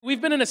we've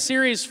been in a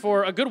series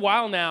for a good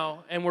while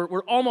now, and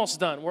we're almost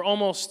done. We're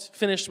almost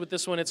finished with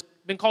this one. It's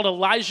been called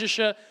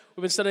Elijah.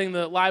 We've been studying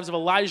the lives of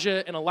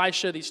Elijah and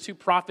Elisha, these two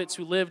prophets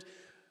who lived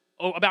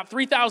about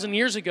 3,000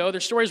 years ago. Their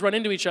stories run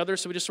into each other,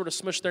 so we just sort of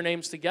smushed their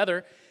names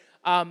together.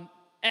 And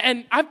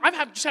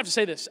just have to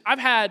say this. I've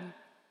had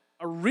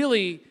a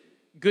really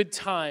good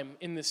time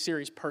in this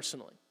series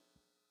personally.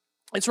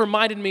 It's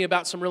reminded me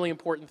about some really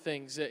important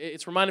things.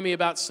 It's reminded me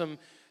about some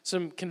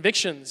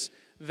convictions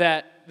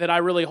that I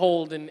really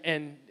hold,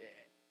 and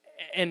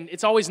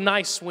it's always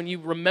nice when you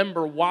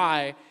remember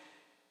why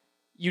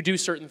you do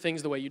certain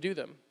things the way you do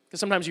them, because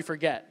sometimes you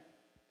forget.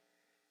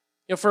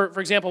 You know, for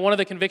example, one of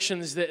the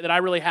convictions that I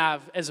really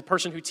have as a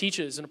person who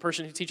teaches and a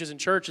person who teaches in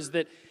church is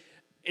that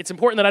it's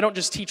important that I don't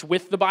just teach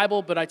with the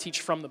Bible, but I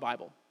teach from the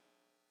Bible.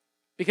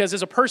 Because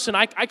as a person,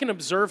 I can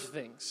observe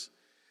things,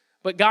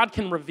 but God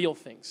can reveal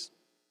things.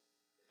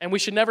 And we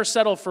should never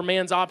settle for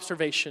man's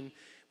observation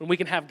when we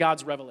can have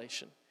God's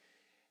revelation.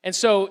 And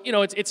so, you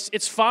know,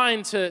 it's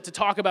fine to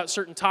talk about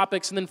certain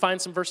topics and then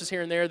find some verses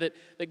here and there that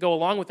go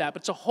along with that.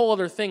 But it's a whole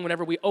other thing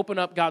whenever we open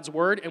up God's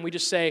word and we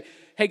just say,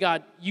 hey,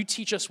 God, you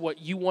teach us what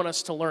you want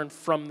us to learn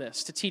from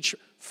this, to teach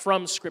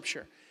from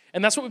Scripture.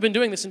 And that's what we've been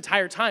doing this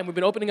entire time. We've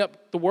been opening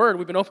up the word.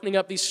 We've been opening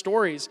up these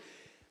stories.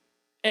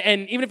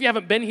 And even if you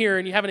haven't been here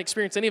and you haven't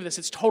experienced any of this,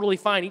 it's totally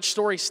fine. Each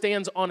story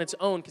stands on its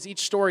own because each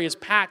story is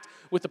packed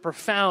with the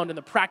profound and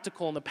the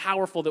practical and the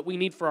powerful that we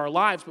need for our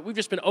lives. But we've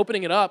just been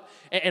opening it up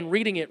and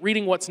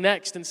reading what's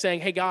next and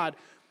saying, hey, God,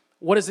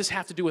 what does this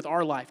have to do with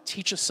our life?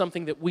 Teach us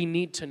something that we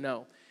need to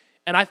know.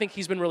 And I think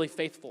he's been really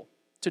faithful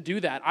to do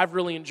that. I've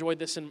really enjoyed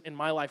this in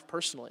my life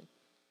personally.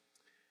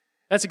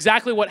 That's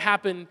exactly what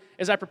happened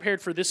as I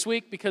prepared for this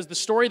week, because the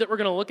story that we're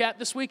going to look at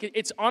this week,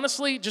 it's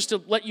honestly, just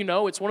to let you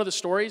know, it's one of the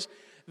stories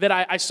that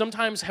I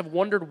sometimes have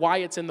wondered why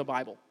it's in the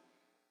Bible.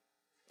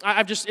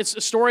 It's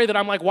a story that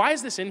I'm like, why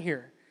is this in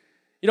here?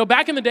 You know,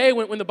 back in the day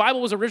when the Bible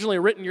was originally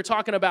written, you're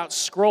talking about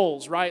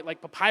scrolls, right?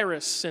 Like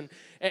papyrus, and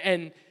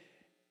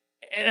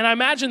I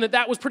imagine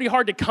that was pretty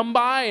hard to come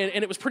by,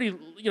 and it was pretty,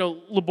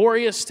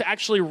 laborious to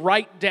actually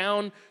write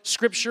down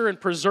Scripture and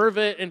preserve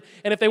it. And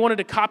if they wanted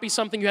to copy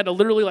something, you had to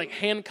literally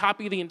hand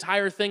copy the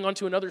entire thing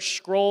onto another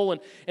scroll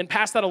and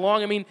pass that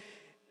along. I mean,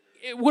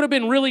 it would have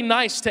been really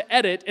nice to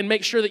edit and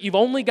make sure that you've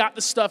only got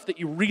the stuff that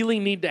you really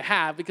need to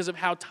have because of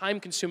how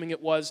time-consuming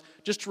it was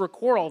just to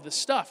record all this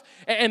stuff.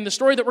 And the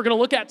story that we're going to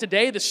look at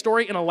today, the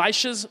story in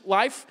Elisha's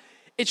life,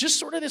 it's just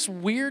sort of this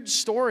weird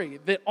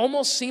story that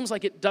almost seems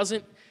like it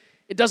doesn't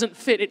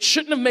fit. It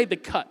shouldn't have made the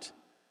cut.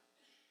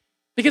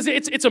 Because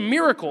it's a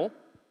miracle,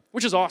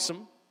 which is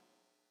awesome,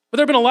 but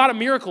there have been a lot of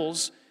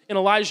miracles in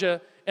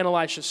Elijah and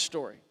Elisha's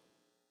story.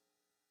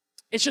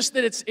 It's just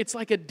that it's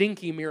like a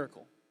dinky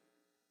miracle.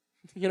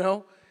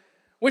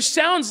 Which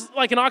sounds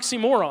like an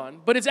oxymoron,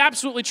 but it's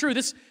absolutely true.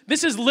 This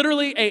is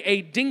literally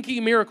a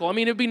dinky miracle. I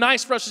mean, it'd be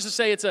nice for us just to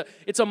say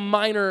it's a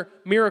minor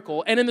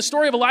miracle. And in the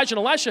story of Elijah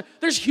and Elisha,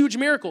 there's huge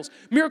miracles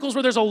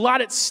where there's a lot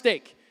at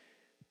stake.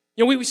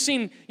 We've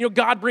seen,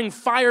 God bring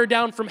fire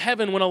down from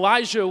heaven when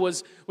Elijah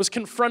was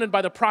confronted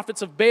by the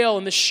prophets of Baal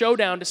in this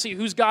showdown to see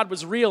whose God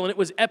was real, and it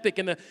was epic,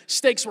 and the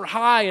stakes were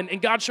high,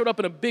 and God showed up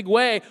in a big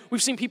way.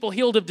 We've seen people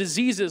healed of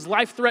diseases,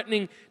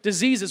 life-threatening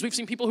diseases. We've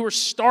seen people who were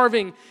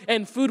starving,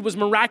 and food was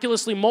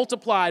miraculously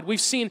multiplied.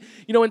 We've seen,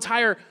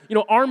 entire,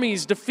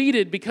 armies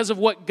defeated because of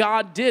what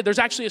God did. There's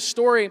actually a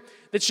story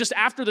that's just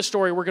after the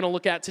story we're going to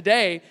look at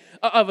today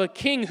of a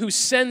king who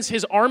sends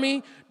his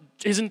army,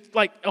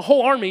 a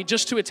whole army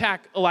just to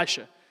attack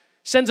Elisha.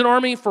 Sends an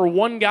army for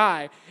one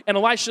guy, and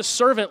Elisha's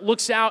servant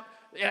looks out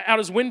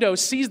his window,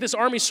 sees this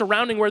army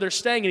surrounding where they're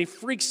staying, and he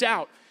freaks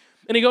out.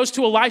 And he goes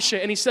to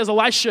Elisha, and he says,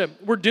 Elisha,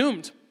 we're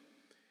doomed.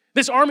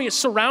 This army is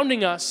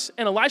surrounding us,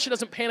 and Elisha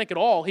doesn't panic at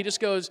all. He just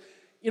goes,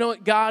 you know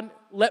what, God,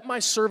 let my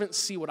servant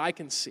see what I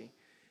can see.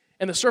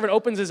 And the servant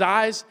opens his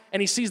eyes,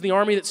 and he sees the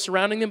army that's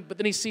surrounding him, but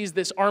then he sees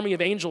this army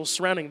of angels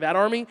surrounding that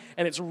army,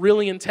 and it's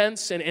really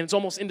intense, and it's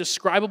almost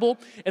indescribable.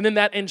 And then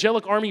that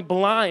angelic army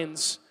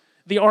blinds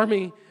the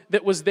army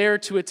that was there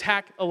to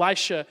attack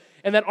Elisha,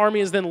 and that army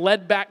is then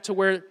led back to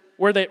where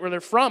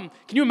they're from.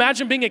 Can you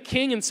imagine being a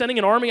king and sending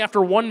an army after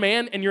one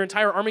man, and your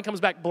entire army comes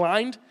back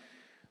blind?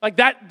 Like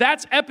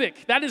that's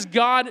epic. That is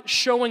God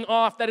showing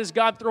off. That is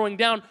God throwing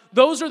down.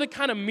 Those are the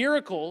kind of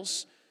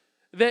miracles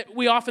that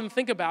we often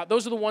think about.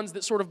 Those are the ones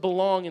that sort of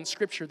belong in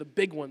Scripture, the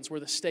big ones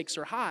where the stakes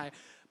are high.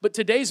 But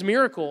today's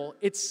miracle,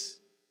 it's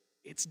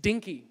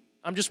dinky.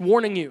 I'm just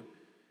warning you.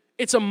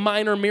 It's a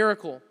minor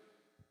miracle.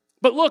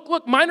 But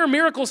look, minor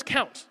miracles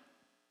count,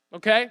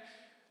 okay?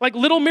 Like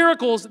little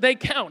miracles, they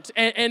count.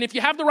 And if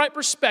you have the right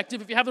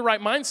perspective, if you have the right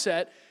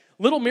mindset,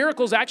 little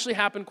miracles actually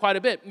happen quite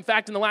a bit. In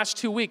fact, in the last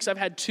 2 weeks, I've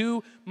had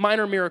 2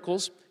 minor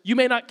miracles. You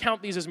may not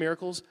count these as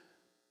miracles.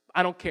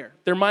 I don't care.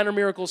 They're minor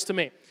miracles to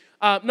me.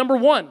 Number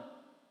 1,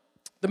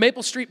 the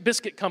Maple Street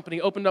Biscuit Company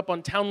opened up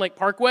on Town Lake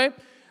Parkway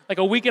like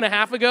a week and a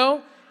half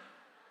ago.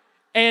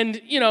 And,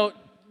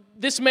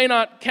 this may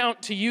not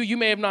count to you. You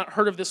may have not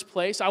heard of this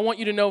place. I want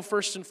you to know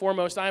first and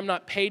foremost, I am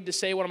not paid to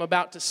say what I'm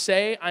about to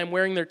say. I'm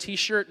wearing their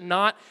t-shirt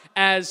not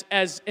as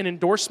an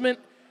endorsement,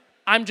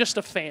 I'm just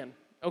a fan,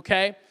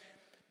 okay?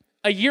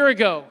 A year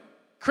ago,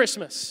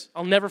 Christmas,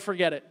 I'll never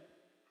forget it.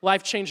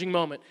 Life-changing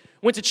moment.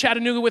 Went to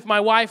Chattanooga with my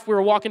wife. We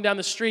were walking down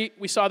the street.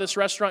 We saw this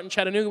restaurant in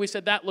Chattanooga. We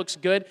said, that looks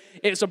good.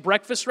 It's a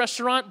breakfast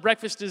restaurant.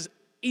 Breakfast is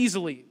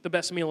easily the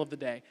best meal of the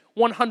day,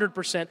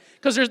 100%.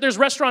 Because there's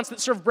restaurants that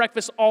serve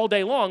breakfast all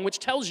day long, which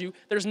tells you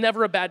there's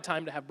never a bad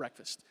time to have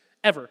breakfast,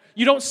 ever.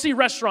 You don't see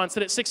restaurants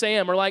that at 6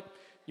 a.m. are like,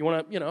 you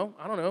want to,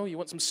 I don't know, you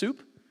want some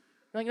soup?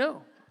 Like,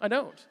 no, I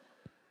don't.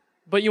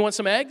 But you want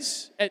some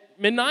eggs at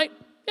midnight?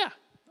 Yeah,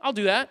 I'll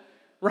do that,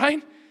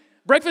 right?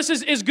 Breakfast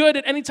is good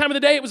at any time of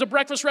the day. It was a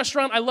breakfast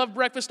restaurant. I love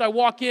breakfast. I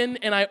walk in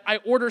and I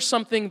order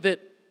something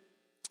that,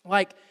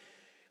 like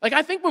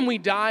I think when we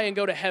die and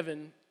go to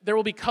heaven, there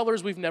will be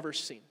colors we've never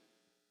seen,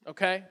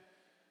 okay?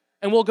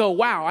 And we'll go,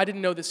 wow, I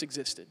didn't know this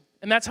existed.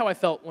 And that's how I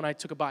felt when I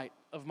took a bite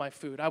of my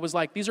food. I was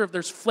like,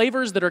 there's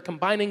flavors that are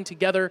combining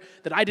together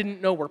that I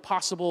didn't know were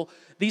possible.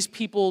 These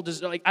people,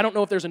 I don't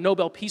know if there's a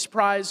Nobel Peace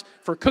Prize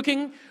for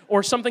cooking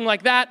or something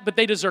like that, but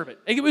they deserve it.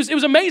 It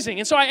was amazing.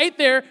 And so I ate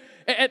there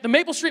at the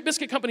Maple Street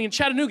Biscuit Company in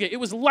Chattanooga. It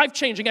was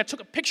life-changing. I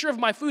took a picture of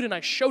my food and I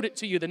showed it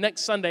to you the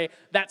next Sunday.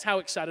 That's how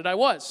excited I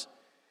was.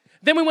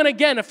 Then we went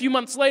again a few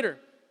months later.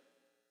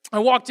 I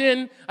walked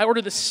in, I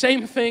ordered the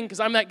same thing because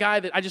I'm that guy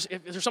that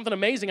if there's something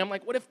amazing, I'm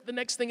like, what if the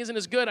next thing isn't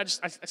as good? I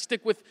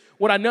stick with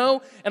what I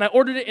know, and I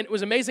ordered it, and it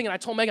was amazing, and I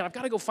told Megan, I've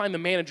got to go find the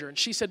manager, and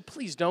she said,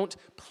 please don't,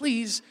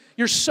 please,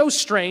 you're so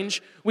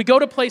strange. We go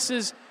to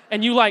places,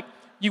 and you want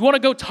to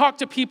go talk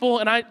to people,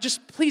 and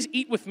please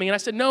eat with me. And I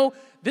said, no,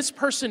 this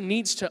person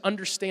needs to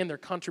understand their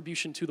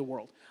contribution to the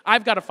world.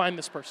 I've got to find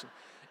this person.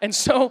 And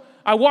so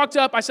I walked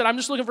up, I said, I'm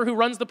just looking for who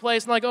runs the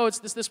place, and like, oh, it's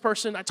this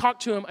person. I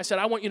talked to him, I said,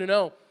 I want you to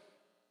know,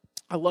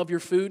 I love your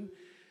food.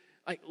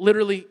 I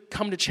literally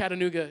come to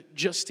Chattanooga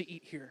just to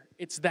eat here.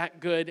 It's that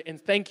good, and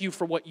thank you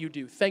for what you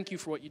do. Thank you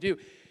for what you do.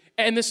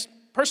 And this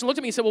person looked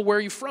at me and said, well, where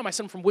are you from? I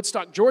said, I'm from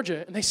Woodstock,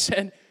 Georgia. And they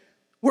said,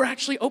 we're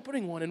actually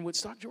opening one in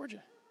Woodstock,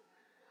 Georgia.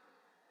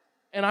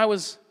 And I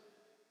was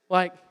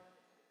like,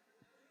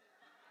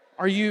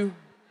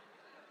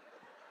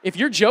 if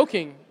you're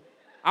joking,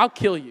 I'll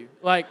kill you.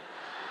 Like,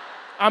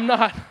 I'm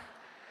not.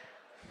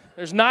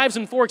 There's knives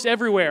and forks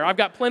everywhere. I've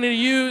got plenty to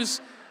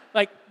use.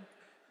 Like,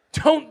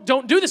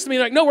 don't do this to me.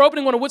 They're like, no, we're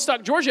opening one in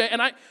Woodstock, Georgia. And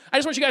I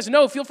just want you guys to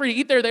know, feel free to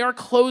eat there. They are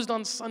closed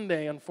on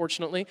Sunday,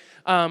 unfortunately.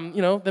 Them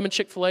and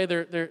Chick-fil-A,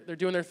 they're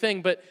doing their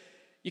thing. But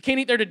you can't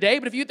eat there today.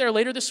 But if you eat there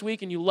later this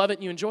week and you love it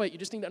and you enjoy it, you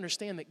just need to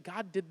understand that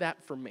God did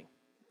that for me,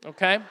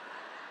 okay?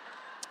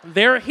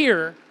 They're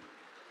here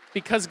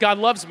because God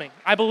loves me.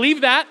 I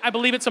believe that. I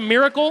believe it's a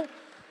miracle.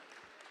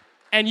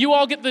 And you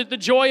all get the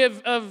joy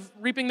of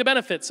reaping the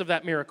benefits of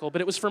that miracle.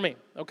 But it was for me,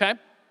 okay?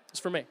 It's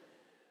for me.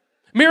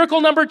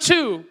 Miracle number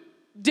 2.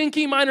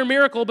 Dinky minor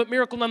miracle, but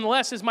miracle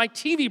nonetheless, is my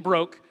TV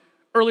broke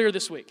earlier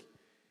this week.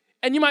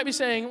 And you might be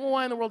saying, well,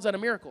 why in the world is that a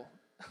miracle?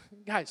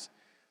 Guys,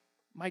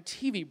 my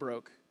TV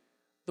broke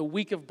the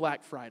week of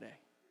Black Friday.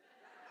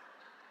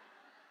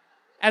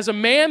 As a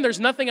man, there's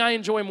nothing I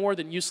enjoy more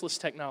than useless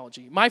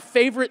technology. My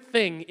favorite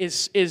thing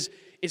is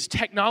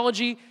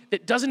technology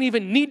that doesn't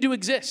even need to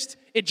exist.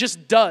 It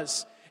just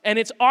does. And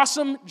it's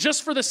awesome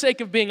just for the sake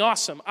of being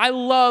awesome. I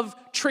love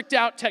tricked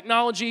out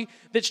technology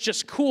that's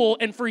just cool.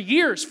 And for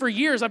years,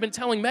 I've been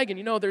telling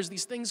Megan, there's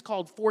these things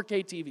called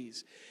 4K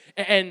TVs.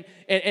 And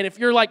if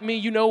you're like me,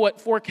 you know what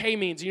 4K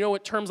means. You know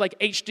what terms like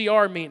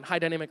HDR mean, high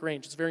dynamic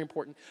range. It's very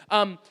important.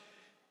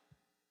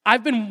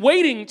 I've been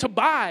waiting to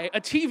buy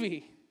a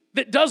TV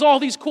that does all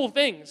these cool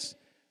things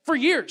for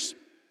years,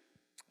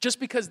 just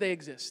because they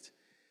exist.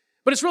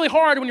 But it's really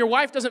hard when your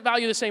wife doesn't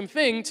value the same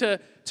thing to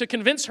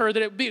convince her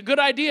that it would be a good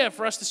idea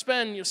for us to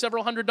spend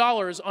several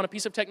 $100s on a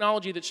piece of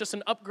technology that's just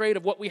an upgrade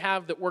of what we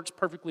have that works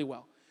perfectly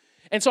well.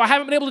 And so I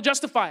haven't been able to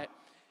justify it.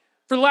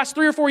 For the last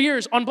 3 or 4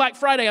 years, on Black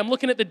Friday, I'm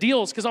looking at the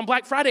deals, because on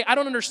Black Friday, I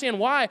don't understand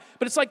why,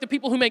 but it's like the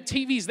people who make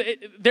TVs,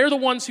 they're the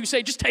ones who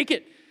say, just take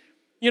it.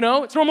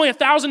 It's normally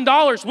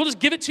 $1,000. We'll just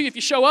give it to you if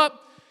you show up.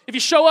 If you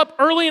show up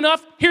early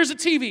enough, here's a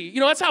TV.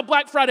 That's how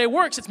Black Friday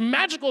works. It's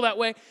magical that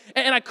way.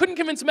 And I couldn't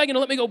convince Megan to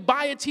let me go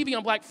buy a TV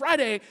on Black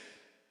Friday.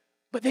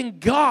 But then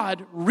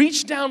God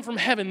reached down from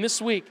heaven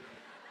this week,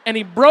 and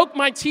he broke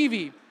my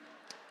TV.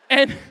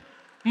 And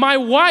my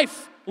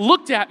wife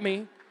looked at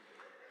me,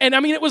 and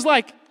it was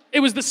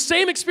the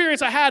same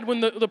experience I had when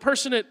the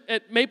person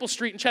at Maple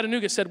Street in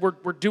Chattanooga said,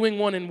 we're doing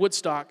one in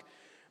Woodstock.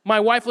 My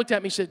wife looked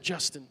at me and said,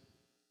 Justin,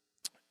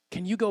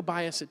 can you go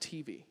buy us a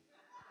TV?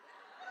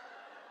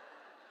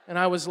 And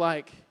I was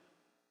like,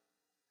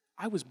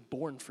 I was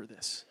born for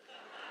this.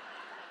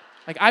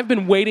 I've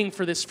been waiting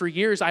for this for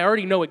years. I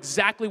already know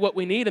exactly what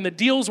we need. And the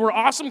deals were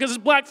awesome because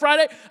it's Black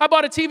Friday. I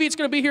bought a TV. It's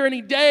going to be here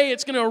any day.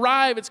 It's going to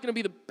arrive. It's going to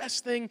be the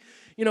best thing,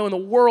 in the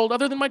world,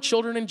 other than my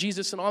children and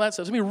Jesus and all that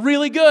stuff. It's going to be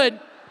really good,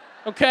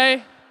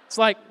 okay?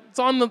 It's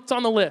on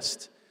the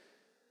list.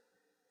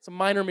 It's a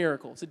minor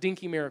miracle. It's a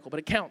dinky miracle, but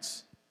it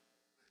counts.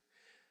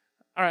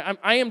 All right,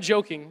 I am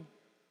joking,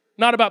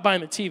 not about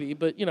buying the TV,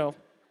 but,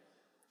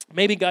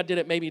 maybe God did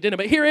it, maybe he didn't.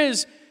 But here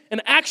is an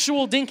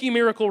actual dinky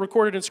miracle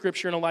recorded in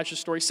Scripture in Elisha's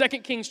story. 2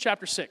 Kings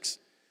chapter 6.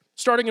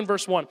 starting in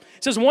verse 1.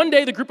 It says, one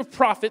day the group of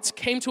prophets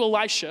came to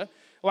Elisha.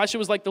 Elisha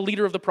was like the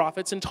leader of the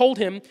prophets, and told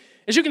him,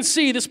 as you can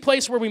see, this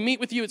place where we meet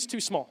with you, it's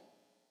too small.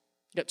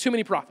 You got too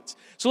many prophets.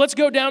 So let's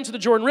go down to the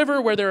Jordan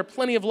River where there are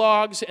plenty of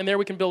logs, and there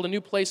we can build a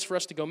new place for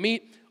us to go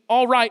meet.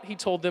 All right, he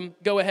told them,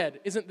 go ahead.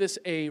 Isn't this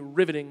a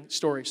riveting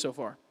story so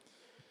far?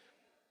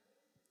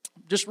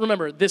 Just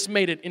remember, this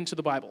made it into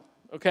the Bible,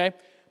 okay?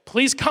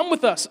 Please come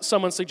with us,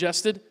 someone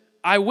suggested.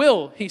 I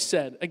will, he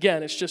said.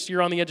 Again, it's just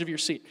you're on the edge of your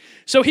seat.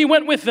 So he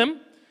went with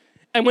them.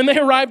 And when they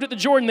arrived at the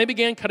Jordan, they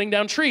began cutting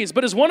down trees.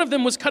 But as one of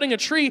them was cutting a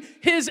tree,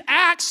 his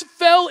axe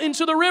fell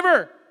into the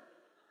river.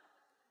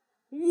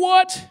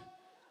 What?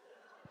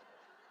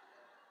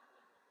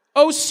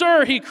 Oh,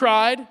 sir, he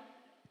cried,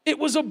 it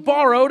was a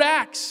borrowed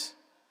axe.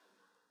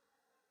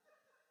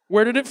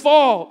 Where did it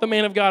fall? The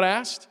man of God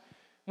asked.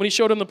 When he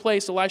showed him the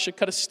place, Elisha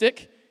cut a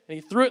stick and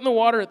he threw it in the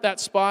water at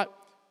that spot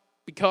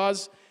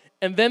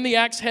and then the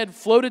axe head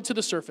floated to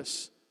the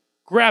surface.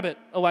 Grab it,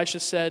 Elisha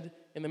said.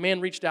 And the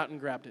man reached out and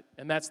grabbed it.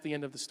 And that's the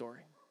end of the story.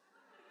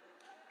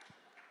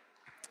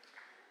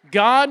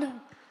 God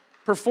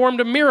performed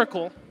a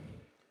miracle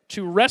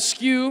to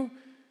rescue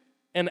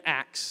an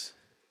axe.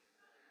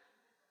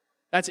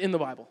 That's in the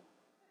Bible.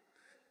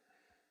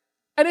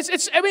 And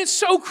it's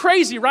so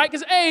crazy, right?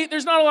 Because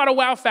there's not a lot of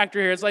wow factor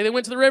here. It's like they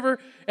went to the river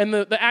and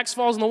the axe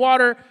falls in the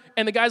water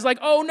and the guy's like,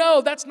 oh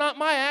no, that's not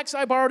my axe.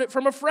 I borrowed it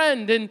from a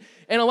friend. And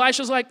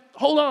Elisha's like,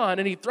 hold on.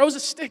 And he throws a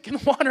stick in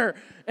the water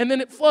and then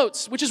it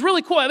floats, which is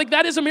really cool. I think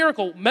that is a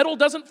miracle. Metal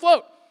doesn't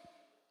float,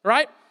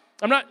 right?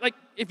 I'm not like,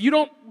 if you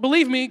don't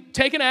believe me,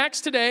 take an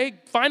axe today,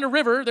 find a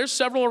river, there's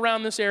several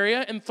around this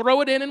area, and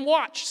throw it in and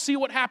watch. See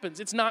what happens.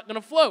 It's not going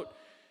to float.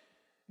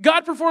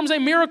 God performs a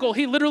miracle.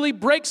 He literally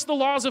breaks the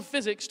laws of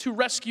physics to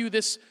rescue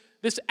this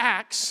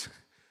axe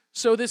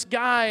so this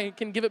guy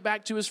can give it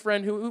back to his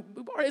friend who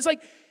it's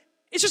like,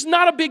 it's just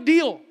not a big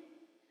deal.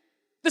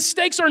 The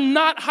stakes are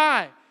not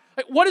high.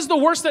 Like, what is the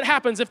worst that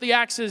happens if the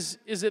axe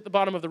is at the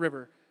bottom of the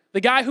river?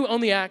 The guy who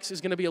owned the axe is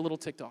going to be a little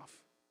ticked off.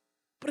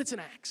 But it's an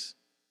axe.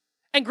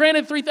 And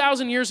granted,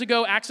 3,000 years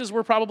ago, axes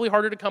were probably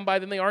harder to come by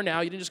than they are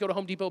now. You didn't just go to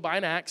Home Depot, buy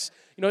an axe.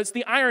 You know, it's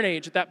the Iron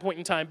Age at that point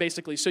in time,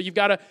 basically. So you've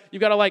got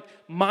to like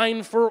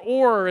mine for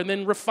ore and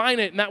then refine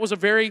it. And that was a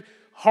very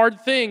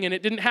hard thing, and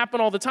it didn't happen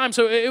all the time.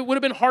 So it would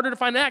have been harder to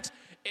find an axe.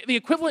 The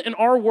equivalent in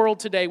our world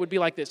today would be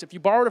like this. If you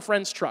borrowed a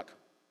friend's truck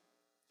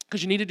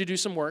because you needed to do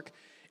some work,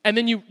 and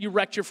then you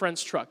wrecked your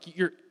friend's truck.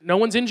 No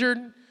one's injured.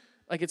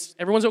 Like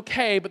everyone's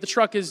okay, but the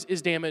truck is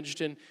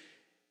damaged.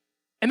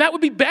 And that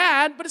would be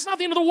bad, but it's not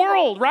the end of the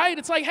world, right?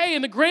 It's like, hey,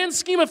 in the grand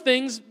scheme of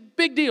things,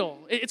 big deal.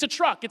 It's a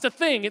truck. It's a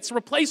thing. It's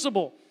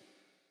replaceable.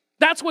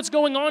 That's what's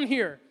going on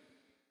here.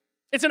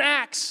 It's an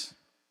axe,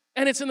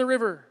 and it's in the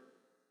river.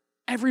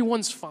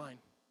 Everyone's fine.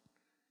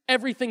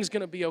 Everything's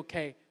going to be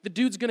okay. The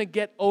dude's going to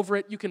get over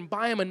it. You can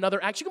buy him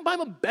another axe. You can buy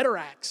him a better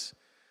axe,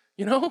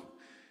 you know?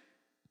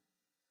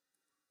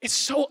 It's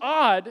so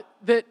odd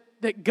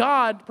that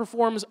God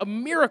performs a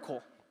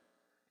miracle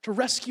to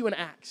rescue an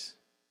axe.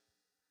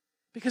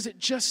 Because it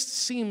just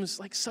seems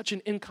like such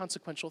an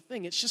inconsequential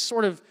thing. It's just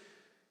sort of,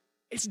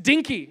 it's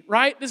dinky,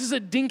 right? This is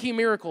a dinky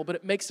miracle, but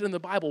it makes it in the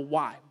Bible.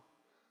 Why?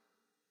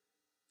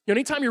 You know,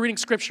 anytime you're reading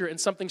scripture and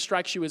something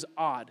strikes you as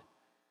odd,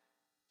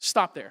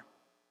 stop there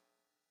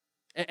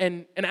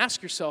and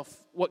ask yourself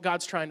what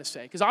God's trying to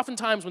say. Because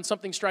oftentimes when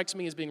something strikes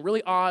me as being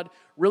really odd,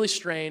 really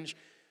strange,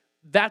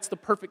 that's the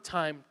perfect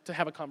time to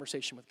have a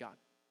conversation with God.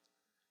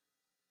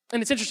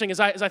 And it's interesting,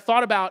 as I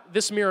thought about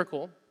this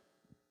miracle,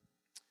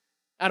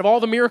 out of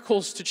all the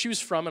miracles to choose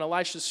from in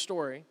Elisha's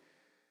story,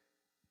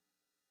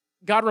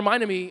 God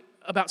reminded me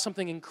about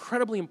something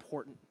incredibly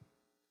important.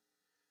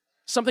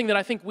 Something that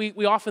I think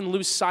we often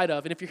lose sight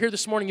of. And if you're here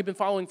this morning, you've been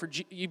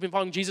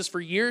following Jesus for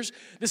years,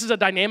 this is a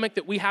dynamic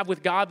that we have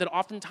with God that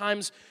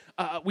oftentimes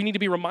we need to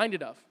be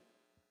reminded of.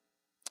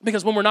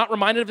 Because when we're not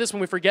reminded of this,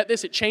 when we forget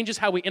this, it changes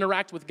how we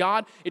interact with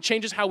God. It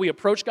changes how we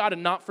approach God,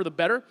 and not for the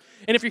better.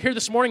 And if you're here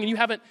this morning and you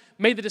haven't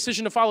made the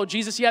decision to follow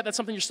Jesus yet, that's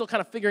something you're still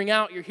kind of figuring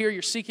out. You're here,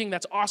 you're seeking.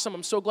 That's awesome.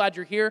 I'm so glad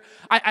you're here.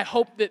 I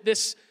hope that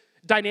this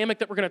dynamic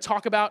that we're going to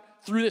talk about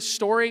through this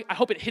story, I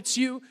hope it hits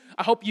you.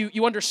 I hope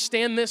you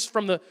understand this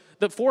from the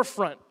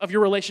forefront of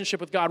your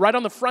relationship with God, right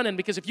on the front end,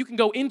 because if you can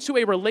go into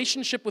a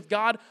relationship with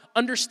God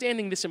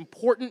understanding this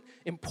important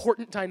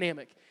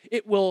dynamic,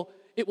 it will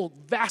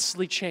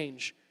vastly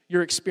change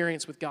your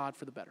experience with God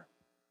for the better.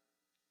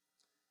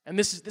 And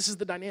this is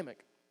the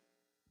dynamic.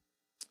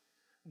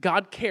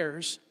 God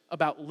cares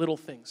about little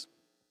things.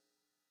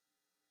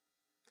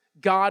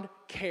 God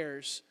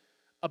cares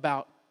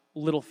about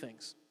little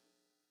things.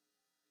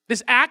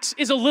 This axe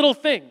is a little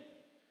thing.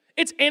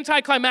 It's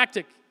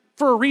anticlimactic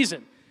for a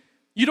reason.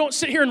 You don't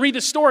sit here and read the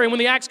story, and when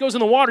the axe goes in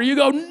the water, you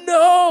go,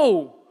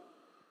 no!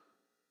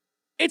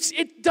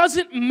 It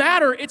doesn't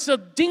matter. It's a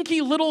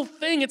dinky little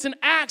thing. It's an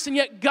axe, and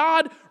yet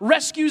God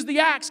rescues the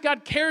axe.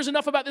 God cares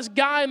enough about this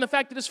guy and the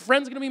fact that his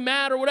friend's going to be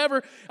mad or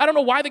whatever. I don't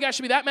know why the guy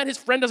should be that mad. His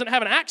friend doesn't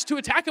have an axe to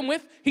attack him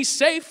with. He's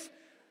safe,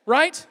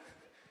 right?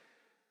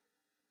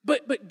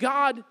 But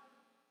God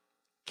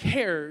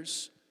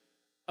cares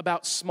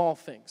about small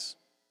things.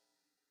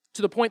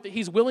 to the point that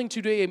he's willing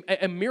to do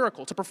a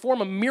miracle, to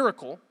perform a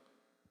miracle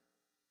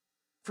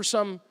for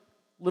some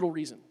little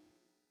reason.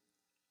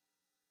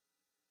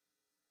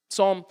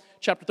 Psalm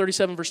chapter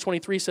 37, verse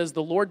 23 says,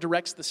 "The Lord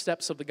directs the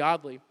steps of the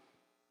godly.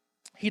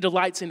 He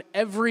delights in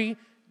every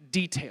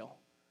detail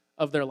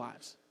of their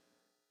lives."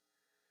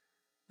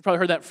 You probably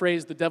heard that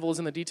phrase, the devil is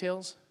in the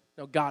details.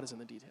 No, God is in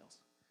the details.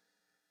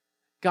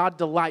 God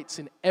delights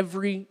in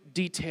every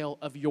detail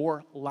of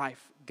your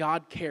life.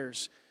 God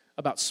cares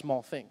about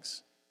small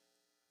things.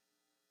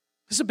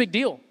 This is a big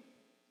deal.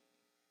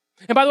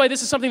 And by the way,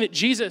 this is something that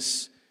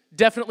Jesus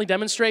definitely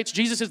demonstrates.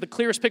 Jesus is the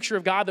clearest picture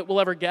of God that we'll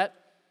ever get.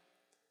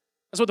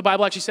 That's what the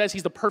Bible actually says.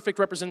 He's the perfect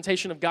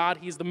representation of God.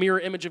 He's the mirror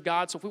image of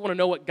God. So if we want to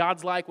know what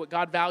God's like, what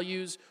God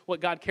values,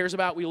 what God cares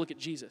about, we look at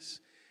Jesus.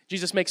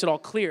 Jesus makes it all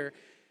clear.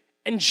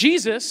 And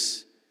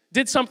Jesus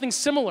did something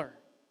similar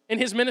in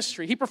his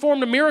ministry. He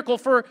performed a miracle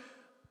for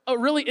a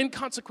really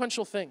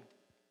inconsequential thing.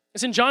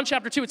 It's in John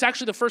chapter 2. It's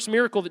actually the first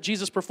miracle that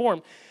Jesus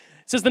performed.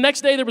 It says, "The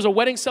next day there was a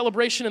wedding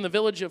celebration in the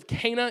village of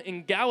Cana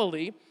in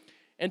Galilee,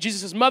 and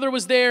Jesus' mother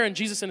was there, and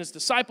Jesus and his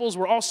disciples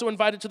were also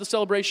invited to the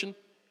celebration.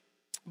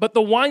 But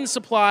the wine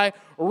supply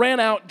ran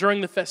out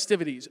during the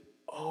festivities."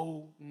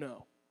 Oh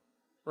no,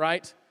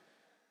 right?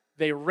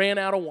 They ran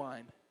out of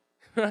wine.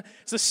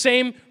 It's the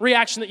same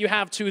reaction that you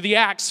have to the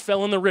axe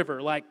fell in the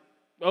river. Like,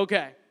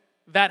 okay,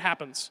 that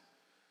happens.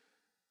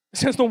 It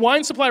says the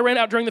wine supply ran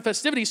out during the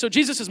festivities, so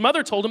Jesus'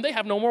 mother told him they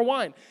have no more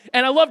wine.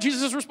 And I love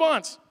Jesus'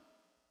 response.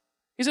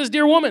 He says,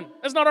 "Dear woman,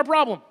 that's not our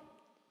problem.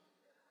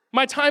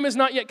 My time has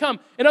not yet come."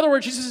 In other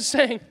words, Jesus is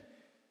saying,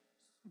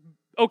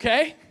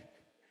 okay,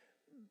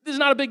 this is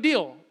not a big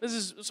deal. This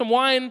is some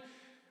wine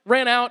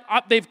ran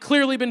out. They've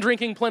clearly been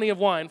drinking plenty of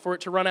wine for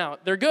it to run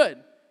out. They're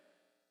good.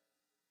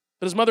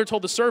 But his mother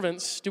told the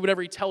servants, "Do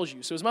whatever he tells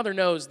you." So his mother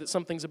knows that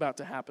something's about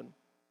to happen.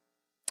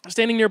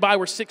 Standing nearby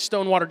were 6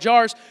 stone water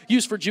jars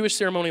used for Jewish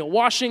ceremonial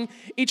washing.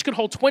 Each could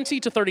hold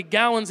 20 to 30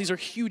 gallons. These are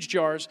huge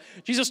jars.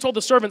 Jesus told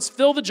the servants,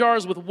 "Fill the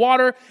jars with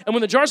water." And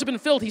when the jars had been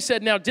filled, he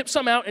said, "Now dip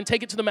some out and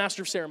take it to the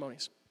master of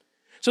ceremonies."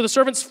 So the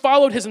servants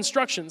followed his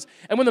instructions.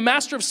 And when the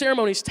master of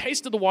ceremonies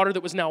tasted the water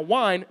that was now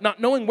wine, not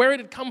knowing where it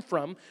had come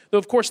from, though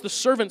of course the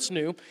servants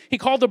knew, he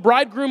called the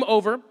bridegroom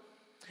over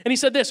and he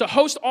said this, "A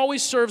host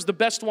always serves the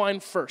best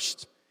wine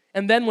first.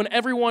 And then when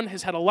everyone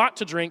has had a lot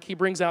to drink, he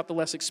brings out the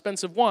less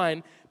expensive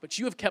wine, but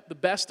you have kept the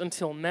best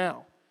until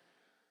now."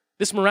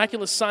 This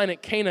miraculous sign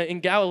at Cana in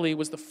Galilee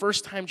was the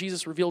first time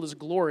Jesus revealed his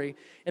glory,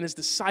 and his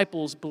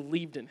disciples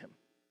believed in him.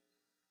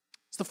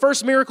 It's the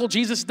first miracle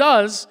Jesus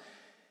does,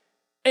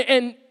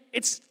 and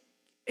it's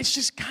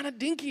just kind of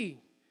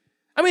dinky.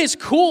 I mean, it's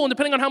cool, and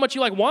depending on how much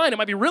you like wine, it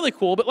might be really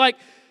cool, but like,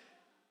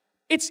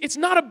 it's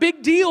not a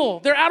big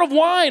deal. They're out of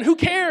wine. Who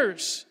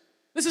cares?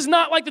 This is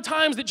not like the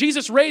times that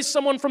Jesus raised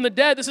someone from the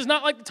dead. This is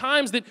not like the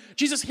times that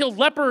Jesus healed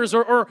lepers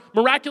or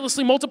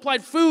miraculously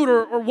multiplied food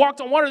or walked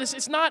on water.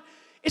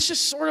 It's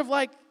just sort of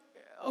like,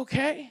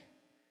 okay.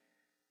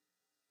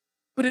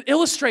 But it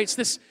illustrates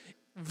this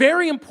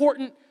very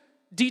important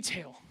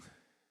detail.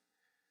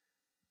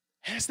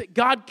 And it's that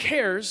God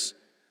cares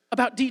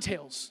about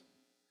details.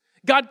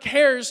 God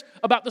cares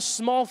about the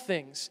small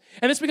things.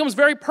 And this becomes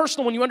very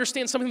personal when you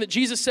understand something that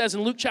Jesus says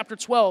in Luke chapter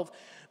 12,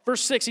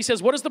 verse 6. He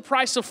says, "What is the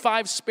price of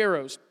 5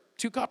 sparrows?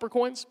 2 copper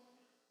coins?"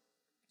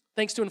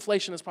 Thanks to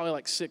inflation, it's probably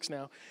like 6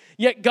 now.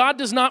 "Yet God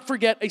does not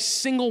forget a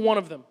single one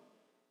of them."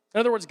 In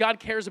other words, God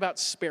cares about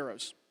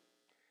sparrows.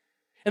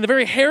 "And the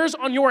very hairs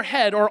on your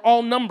head are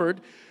all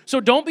numbered.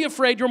 So don't be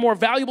afraid, you're more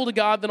valuable to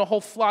God than a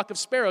whole flock of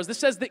sparrows." This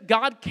says that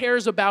God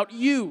cares about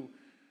you.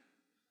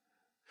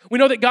 We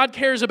know that God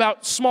cares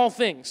about small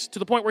things to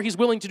the point where he's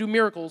willing to do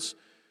miracles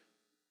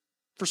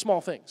for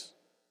small things.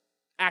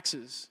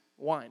 Axes,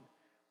 wine.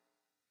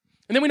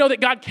 And then we know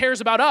that God cares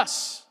about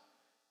us.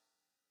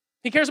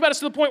 He cares about us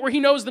to the point where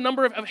he knows the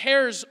number of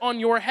hairs on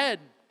your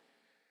head.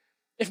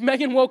 If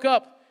Megan woke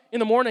up in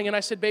the morning and I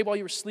said, "Babe, while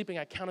you were sleeping,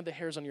 I counted the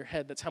hairs on your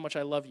head. That's how much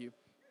I love you,"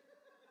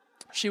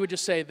 she would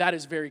just say, "That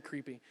is very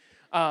creepy.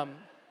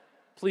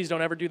 Please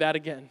don't ever do that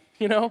again."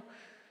 You know?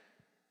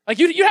 Like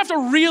you have to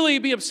really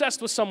be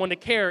obsessed with someone to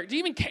care. Do you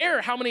even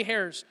care how many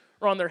hairs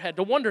are on their head?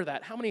 To wonder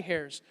that, how many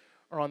hairs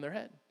are on their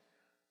head?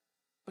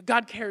 But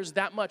God cares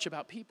that much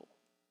about people.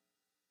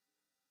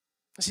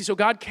 See, so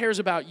God cares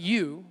about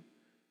you,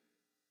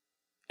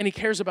 and he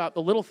cares about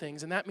the little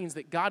things, and that means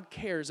that God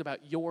cares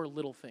about your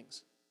little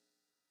things.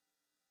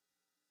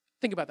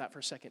 Think about that for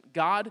a second.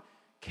 God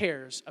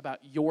cares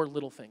about your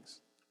little things.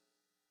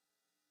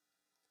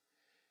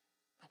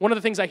 One of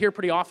the things I hear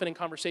pretty often in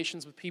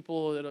conversations with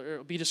people that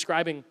will be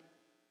describing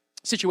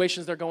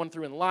situations they're going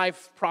through in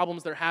life,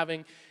 problems they're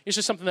having. It's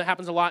just something that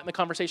happens a lot in the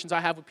conversations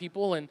I have with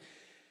people. And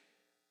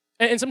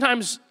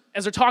sometimes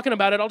as they're talking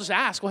about it, I'll just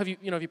ask, "Well, have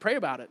you prayed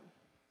about it?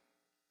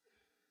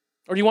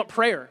 Or do you want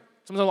prayer?"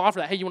 Sometimes I'll offer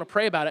that. "Hey, you want to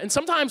pray about it?" And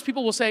sometimes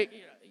people will say,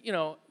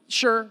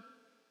 "Sure."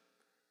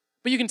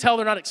 But you can tell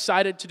they're not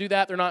excited to do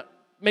that.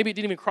 Maybe it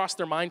didn't even cross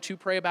their mind to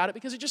pray about it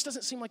because it just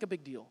doesn't seem like a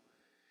big deal.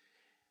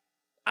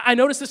 I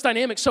notice this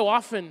dynamic so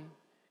often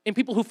in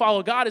people who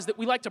follow God is that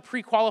we like to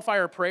pre-qualify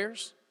our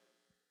prayers.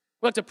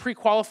 We like to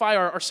pre-qualify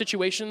our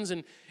situations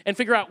and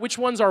figure out which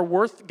ones are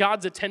worth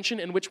God's attention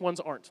and which ones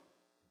aren't.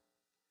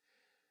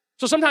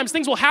 So sometimes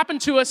things will happen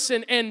to us,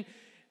 and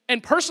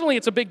personally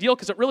it's a big deal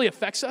because it really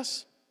affects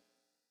us.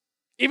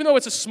 Even though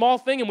it's a small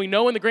thing and we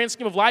know in the grand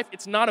scheme of life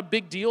it's not a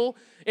big deal.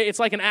 It's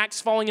like an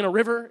axe falling in a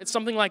river. It's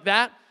something like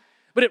that.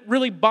 But it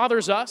really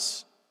bothers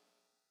us.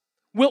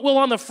 We'll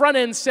on the front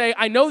end say,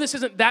 I know this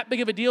isn't that big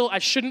of a deal. I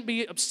shouldn't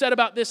be upset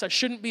about this. I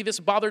shouldn't be this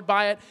bothered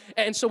by it.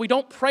 And so we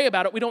don't pray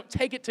about it. We don't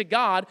take it to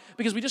God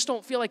because we just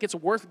don't feel like it's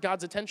worth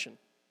God's attention.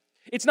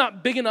 It's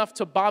not big enough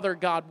to bother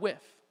God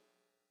with.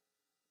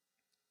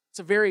 It's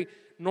a very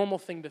normal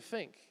thing to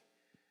think.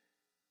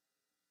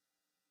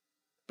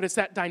 But it's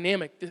that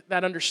dynamic,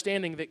 that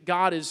understanding that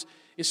God is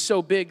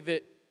so big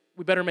that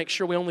we better make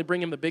sure we only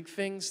bring him the big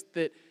things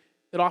that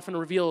often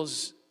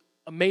reveals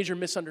a major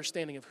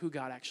misunderstanding of who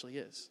God actually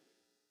is.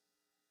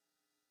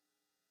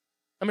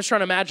 I'm just trying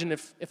to imagine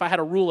if I had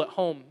a rule at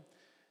home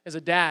as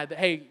a dad that,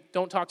 hey,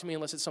 don't talk to me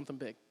unless it's something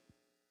big,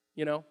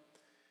 you know?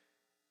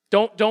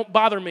 Don't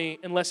bother me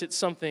unless it's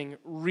something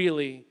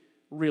really,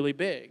 really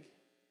big.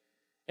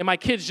 And my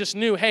kids just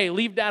knew, hey,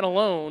 leave dad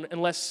alone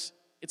unless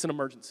it's an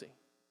emergency.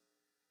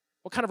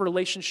 What kind of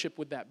relationship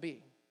would that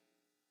be?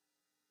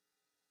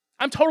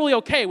 I'm totally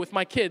okay with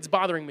my kids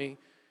bothering me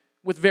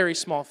with very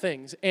small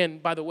things.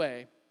 And by the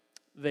way,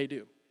 they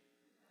do.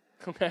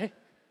 Okay?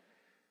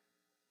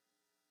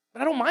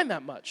 But I don't mind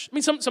that much. I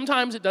mean,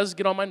 sometimes it does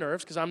get on my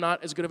nerves because I'm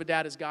not as good of a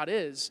dad as God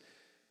is.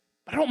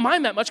 But I don't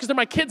mind that much because they're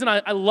my kids and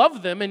I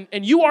love them.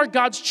 And you are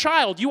God's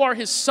child. You are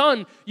his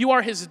son. You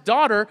are his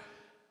daughter.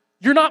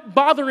 You're not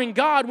bothering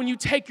God when you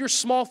take your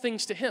small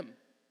things to him.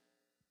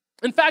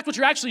 In fact, what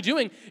you're actually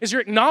doing is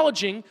you're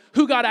acknowledging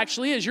who God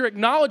actually is. You're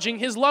acknowledging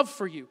his love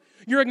for you.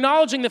 You're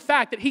acknowledging the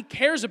fact that he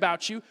cares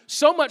about you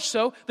so much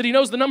so that he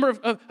knows the number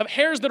of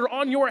hairs that are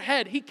on your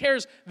head. He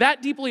cares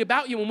that deeply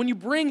about you. And when you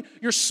bring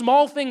your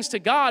small things to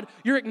God,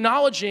 you're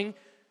acknowledging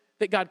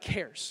that God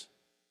cares.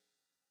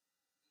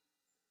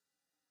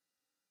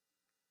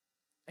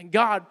 And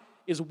God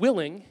is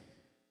willing,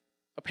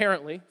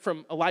 apparently,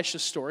 from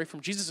Elisha's story,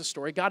 from Jesus'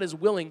 story, God is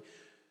willing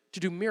to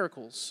do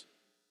miracles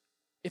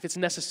if it's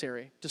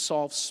necessary to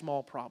solve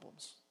small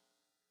problems.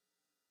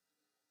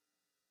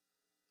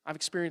 I've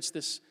experienced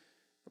this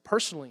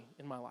personally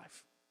in my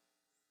life.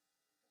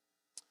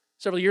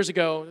 Several years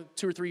ago,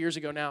 2 or 3 years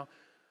ago now,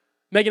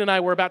 Megan and I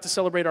were about to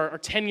celebrate our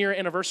 10-year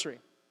anniversary,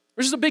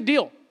 which is a big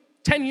deal.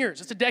 10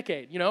 years, it's a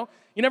decade, you know?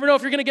 You never know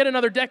if you're going to get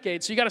another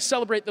decade, so you got to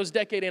celebrate those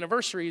decade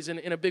anniversaries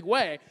in a big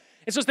way.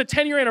 And so it's the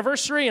 10-year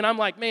anniversary, and I'm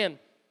like, man,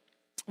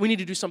 we need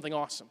to do something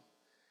awesome.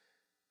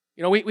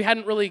 You know, we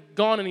hadn't really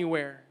gone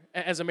anywhere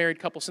as a married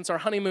couple since our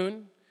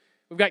honeymoon.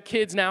 We've got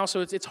kids now,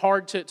 so it's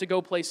hard to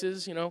go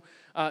places, you know,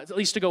 at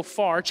least to go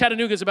far.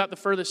 Chattanooga is about the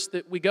furthest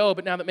that we go,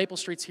 but now that Maple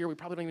Street's here, we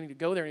probably don't even need to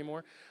go there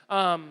anymore.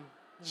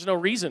 There's no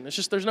reason.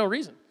 There's no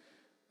reason.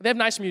 They have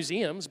nice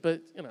museums,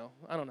 but, you know,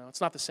 I don't know.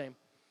 It's not the same.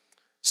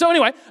 So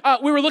anyway,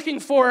 we were looking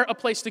for a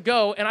place to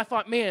go, and I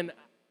thought, man,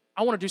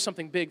 I want to do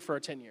something big for our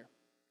 10-year.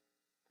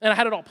 And I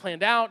had it all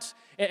planned out,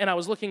 and I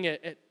was looking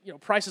at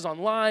prices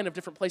online of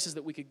different places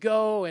that we could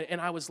go,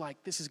 and I was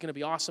like, this is going to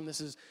be awesome.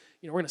 This is,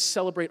 we're going to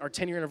celebrate our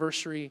 10-year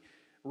anniversary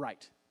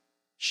right.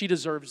 She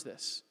deserves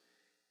this.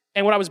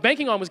 And what I was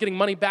banking on was getting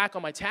money back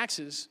on my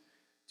taxes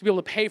to be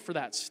able to pay for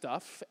that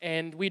stuff.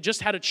 And we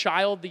just had a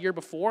child the year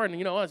before,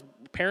 and,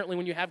 apparently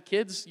when you have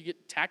kids, you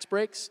get tax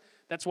breaks.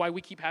 That's why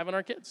we keep having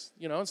our kids.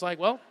 It's like,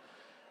 well,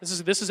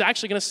 this is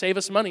actually going to save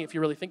us money if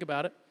you really think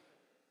about it.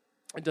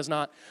 It does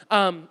not.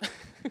 By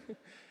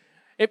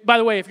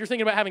the way, if you're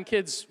thinking about having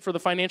kids for the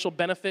financial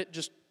benefit,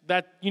 just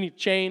that you need to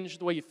change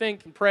the way you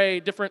think and pray,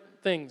 different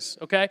things,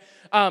 okay?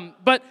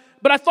 But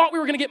I thought we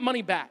were going to get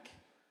money back,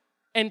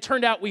 and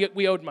turned out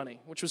we owed money,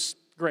 which was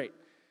great.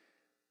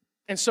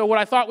 And so what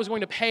I thought was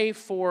going to pay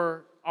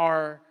for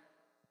our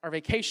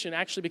vacation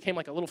actually became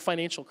like a little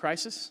financial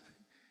crisis.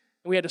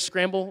 And we had to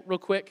scramble real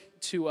quick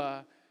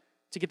to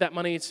get that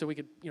money so we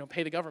could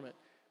pay the government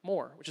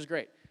more, which is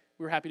great.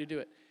 We were happy to do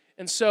it.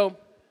 And so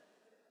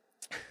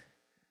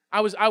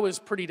I was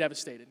pretty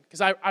devastated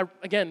because I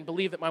again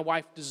believe that my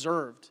wife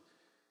deserved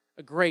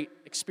a great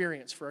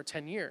experience for our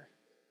 10-year.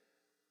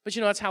 But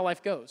that's how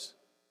life goes.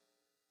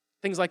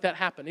 Things like that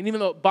happen. And even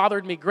though it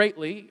bothered me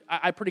greatly,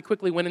 I pretty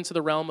quickly went into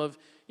the realm of,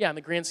 in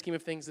the grand scheme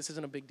of things, this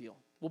isn't a big deal.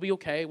 We'll be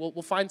okay.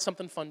 We'll find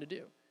something fun to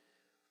do.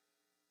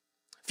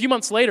 A few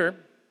months later,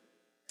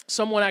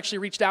 someone actually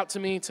reached out to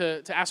me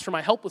to ask for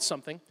my help with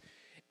something.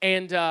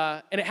 And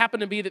it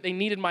happened to be that they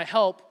needed my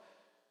help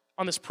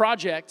on this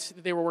project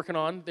that they were working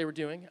on, they were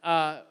doing,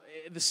 the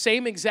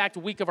same exact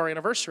week of our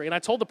anniversary. And I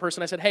told the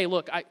person, I said, hey,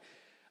 look,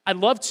 I'd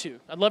love to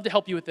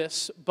help you with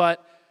this,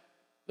 but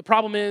the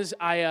problem is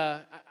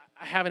I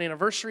have an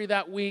anniversary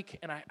that week,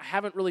 and I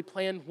haven't really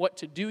planned what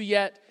to do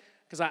yet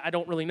because I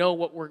don't really know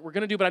what we're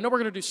going to do, but I know we're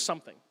going to do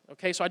something,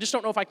 okay? So I just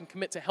don't know if I can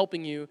commit to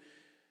helping you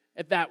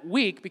at that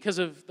week because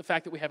of the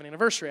fact that we have an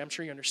anniversary. I'm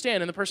sure you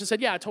understand. And the person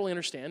said, yeah, I totally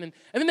understand. And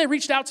then they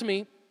reached out to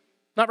me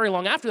not very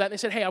long after that, and they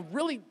said, hey, I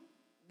really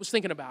was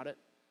thinking about it,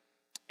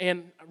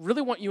 and I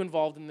really want you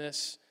involved in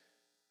this.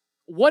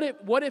 what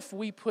if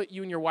we put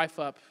you and your wife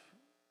up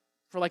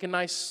for like a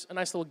nice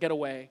little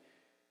getaway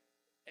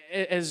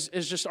as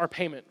just our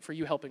payment for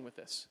you helping with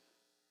this?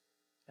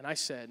 And I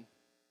said,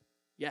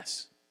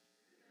 yes.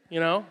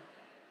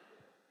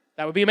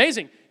 That would be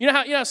amazing. You know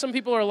how some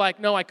people are like,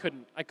 no, I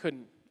couldn't.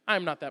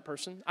 I'm not that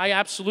person. I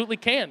absolutely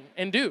can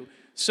and do.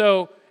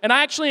 So, and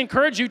I actually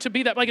encourage you to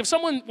be that. Like if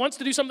someone wants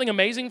to do something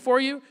amazing for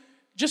you,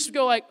 just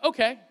go like,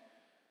 okay,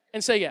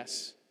 and say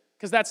yes.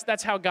 Because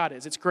that's how God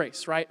is. It's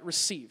grace, right?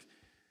 Receive.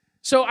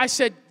 So I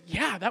said,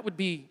 yeah, that would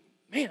be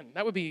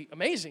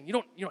amazing. You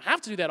don't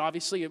have to do that,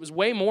 obviously. It was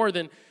way more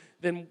than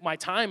my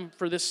time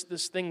for this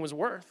thing was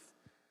worth.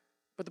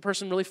 But the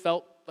person really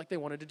felt like they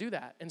wanted to do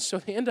that. And so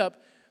they end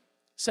up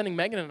sending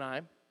Megan and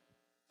I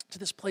to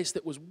this place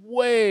that was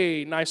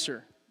way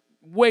nicer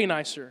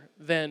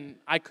than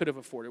I could have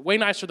afforded, way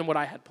nicer than what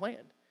I had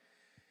planned.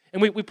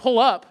 And we pull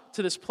up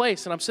to this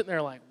place, and I'm sitting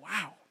there like,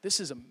 wow, this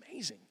is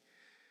amazing.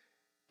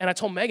 And I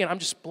told Megan, I'm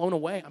just blown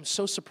away. I'm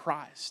so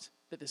surprised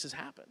that this has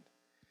happened.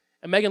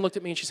 And Megan looked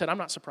at me and she said, I'm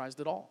not surprised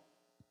at all.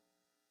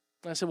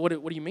 And I said, what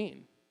do you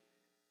mean?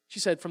 She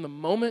said, from the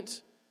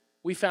moment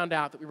we found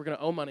out that we were going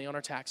to owe money on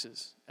our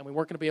taxes and we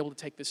weren't going to be able to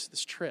take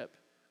this trip,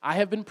 I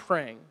have been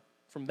praying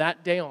from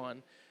that day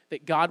on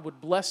that God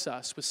would bless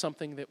us with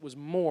something that was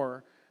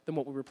more than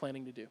what we were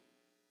planning to do.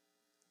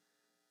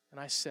 And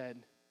I said,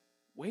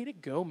 way to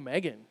go,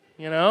 Megan,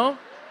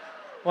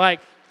 Like,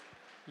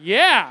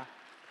 yeah.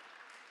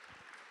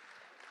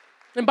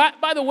 And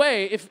by the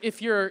way,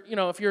 if you're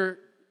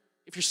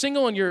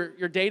single and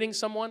you're dating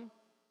someone,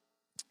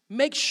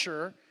 make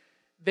sure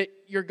that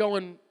you're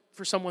going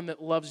for someone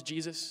that loves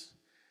Jesus.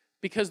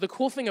 Because the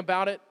cool thing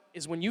about it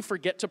is when you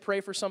forget to pray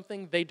for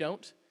something, they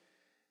don't.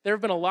 There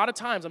have been a lot of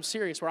times, I'm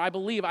serious, where I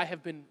believe I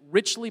have been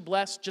richly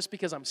blessed just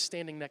because I'm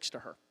standing next to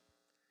her.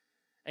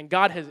 And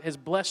God has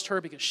blessed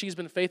her because she's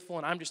been faithful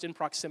and I'm just in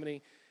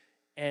proximity.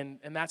 And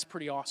that's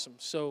pretty awesome.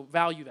 So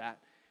value that.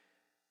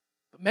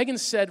 But Megan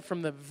said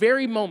from the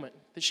very moment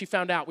that she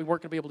found out we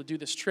weren't going to be able to do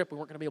this trip, we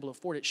weren't going to be able to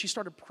afford it, she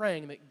started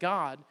praying that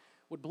God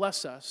would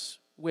bless us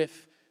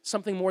with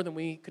something more than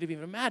we could have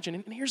even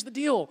imagined. And here's the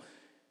deal.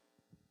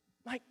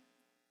 Like,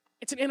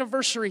 it's an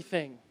anniversary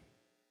thing.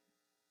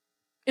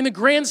 In the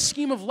grand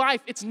scheme of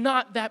life, it's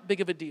not that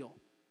big of a deal.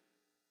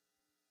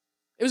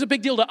 It was a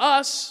big deal to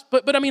us,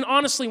 but I mean,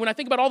 honestly, when I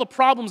think about all the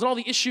problems and all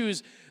the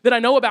issues that I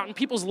know about in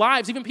people's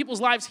lives, even people's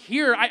lives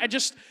here,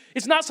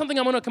 it's not something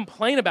I'm going to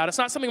complain about. It's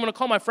not something I'm going to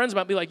call my friends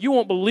about and be like, you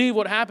won't believe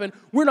what happened.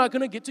 We're not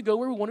going to get to go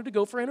where we wanted to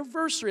go for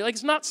anniversary. Like,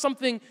 it's not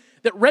something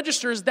that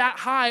registers that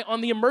high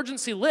on the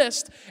emergency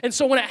list. And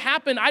so when it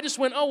happened, I just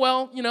went, oh,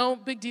 well,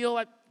 big deal.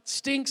 It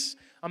stinks.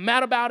 I'm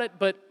mad about it,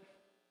 but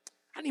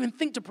I didn't even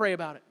think to pray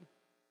about it.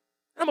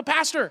 I'm a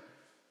pastor.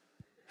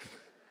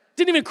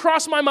 Didn't even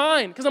cross my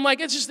mind because I'm like,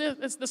 it's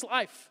this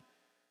life.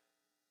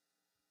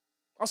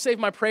 I'll save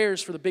my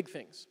prayers for the big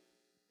things.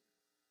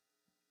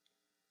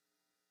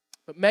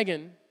 But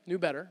Megan knew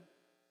better.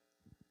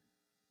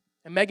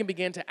 And Megan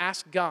began to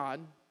ask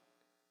God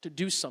to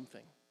do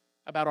something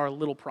about our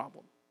little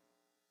problem.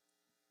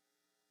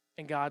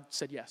 And God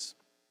said yes.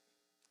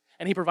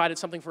 And he provided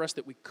something for us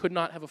that we could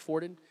not have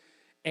afforded.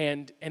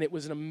 And it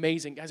was an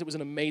amazing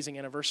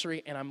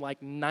anniversary, and I'm like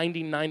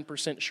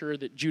 99% sure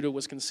that Judah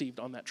was conceived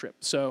on that trip.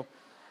 So,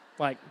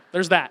 like,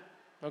 there's that,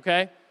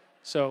 okay?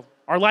 So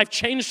our life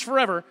changed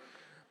forever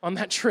on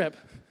that trip.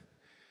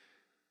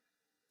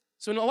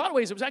 So in a lot of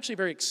ways, it was actually a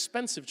very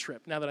expensive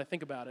trip, now that I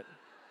think about it.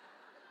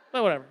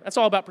 But whatever, that's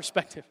all about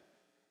perspective.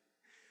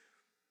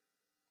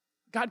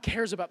 God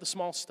cares about the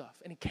small stuff,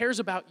 and he cares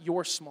about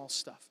your small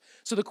stuff.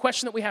 So the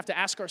question that we have to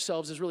ask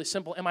ourselves is really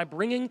simple. Am I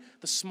bringing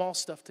the small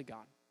stuff to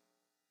God?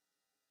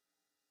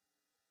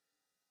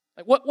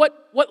 Like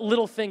what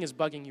little thing is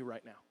bugging you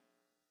right now?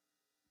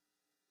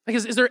 Like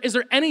is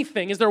there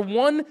anything, is there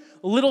one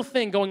little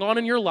thing going on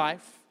in your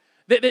life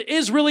that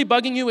is really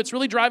bugging you, it's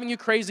really driving you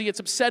crazy, it's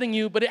upsetting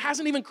you, but it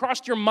hasn't even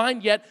crossed your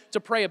mind yet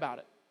to pray about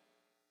it?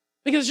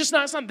 Because it's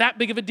not that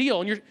big of a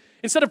deal. And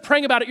instead of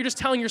praying about it, you're just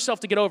telling yourself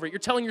to get over it. You're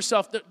telling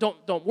yourself that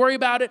don't worry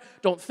about it,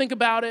 don't think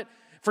about it,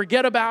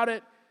 forget about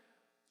it,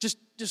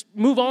 just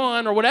move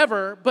on or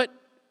whatever. But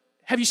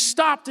have you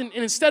stopped and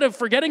instead of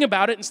forgetting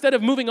about it, instead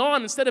of moving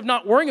on, instead of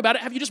not worrying about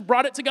it, have you just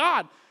brought it to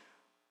God?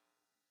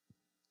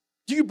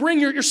 Do you bring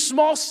your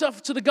small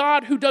stuff to the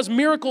God who does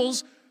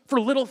miracles for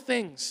little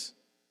things?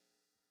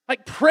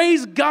 Like,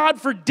 praise God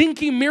for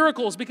dinky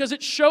miracles because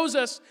it shows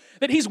us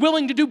that he's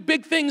willing to do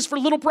big things for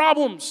little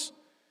problems.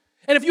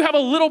 And if you have a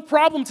little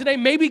problem today,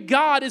 maybe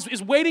God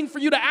is waiting for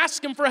you to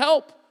ask him for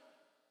help.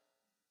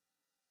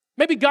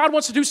 Maybe God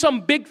wants to do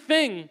some big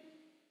thing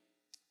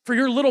for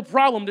your little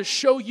problem to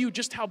show you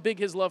just how big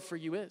his love for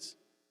you is.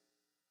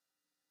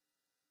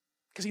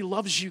 Because he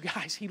loves you,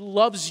 guys. He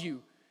loves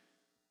you.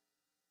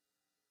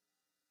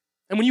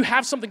 And when you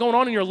have something going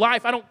on in your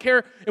life, I don't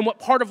care in what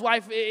part of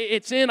life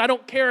it's in. I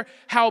don't care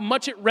how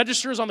much it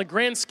registers on the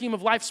grand scheme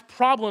of life's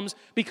problems.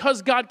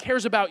 Because God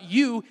cares about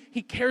you,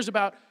 he cares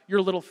about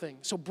your little thing.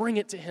 So bring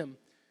it to him.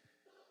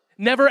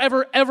 Never,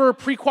 ever, ever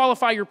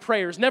pre-qualify your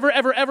prayers. Never,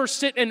 ever, ever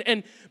sit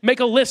and make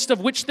a list of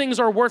which things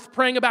are worth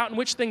praying about and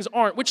which things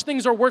aren't, which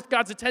things are worth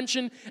God's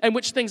attention and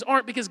which things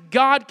aren't, because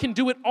God can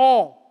do it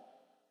all.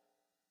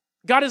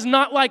 God is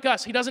not like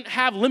us. He doesn't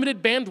have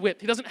limited bandwidth.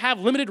 He doesn't have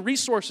limited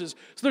resources.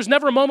 So there's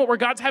never a moment where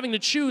God's having to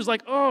choose,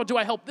 like, oh, do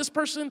I help this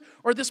person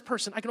or this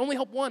person? I can only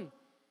help one.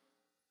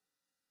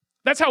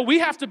 That's how we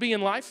have to be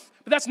in life,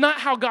 but that's not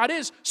how God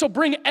is. So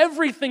bring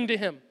everything to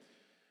him.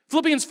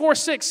 Philippians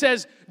 4:6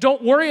 says,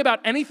 don't worry about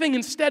anything,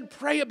 instead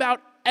pray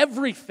about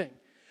everything.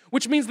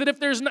 Which means that if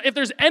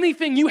there's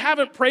anything you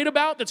haven't prayed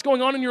about that's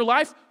going on in your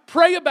life,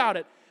 pray about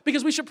it.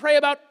 Because we should pray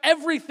about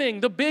everything,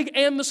 the big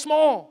and the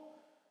small.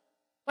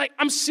 Like,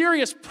 I'm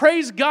serious,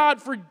 praise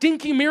God for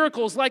dinky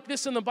miracles like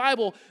this in the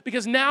Bible,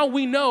 because now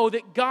we know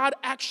that God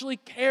actually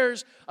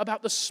cares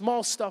about the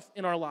small stuff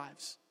in our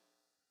lives.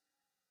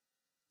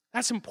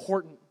 That's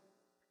important.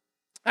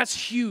 That's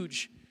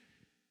huge.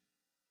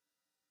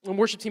 And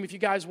worship team, if you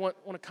guys want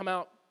to come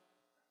out,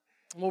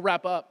 we'll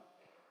wrap up.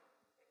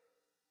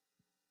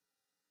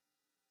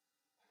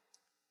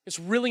 It's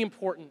really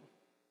important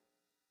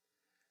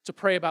to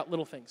pray about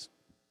little things.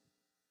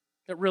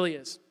 It really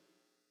is.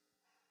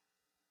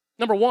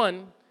 Number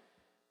one,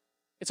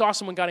 it's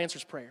awesome when God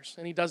answers prayers,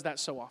 and he does that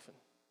so often.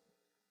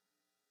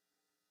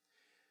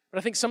 But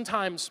I think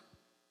sometimes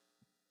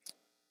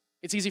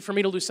it's easy for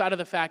me to lose sight of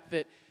the fact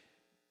that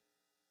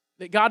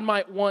God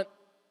might want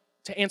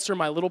to answer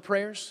my little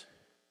prayers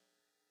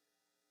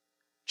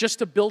just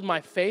to build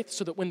my faith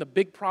so that when the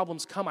big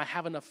problems come, I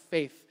have enough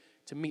faith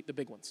to meet the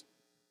big ones.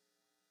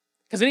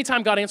 Because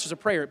anytime God answers a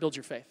prayer, it builds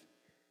your faith.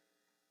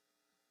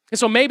 And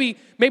so maybe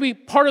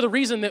part of the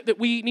reason that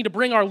we need to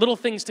bring our little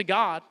things to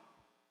God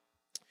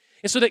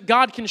is so that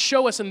God can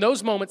show us in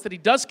those moments that he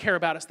does care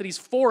about us, that he's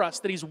for us,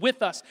 that he's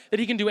with us, that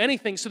he can do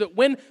anything, so that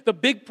when the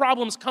big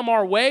problems come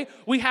our way,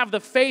 we have the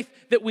faith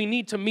that we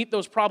need to meet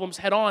those problems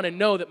head on and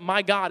know that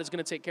my God is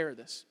going to take care of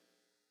this.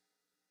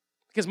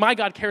 Because my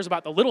God cares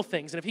about the little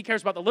things, and if he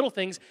cares about the little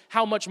things,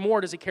 how much more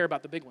does he care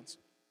about the big ones?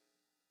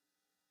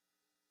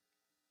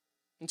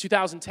 In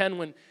 2010,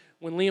 when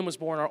Liam was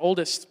born, our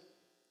oldest,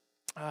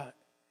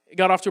 it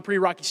got off to a pretty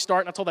rocky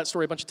start, and I told that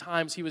story a bunch of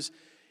times. He was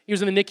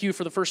in the NICU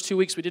for the first 2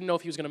 weeks. We didn't know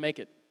if he was going to make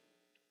it.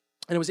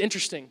 And it was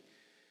interesting,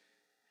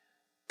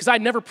 because I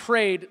never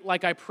prayed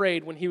like I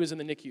prayed when he was in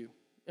the NICU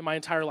in my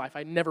entire life.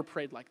 I never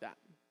prayed like that.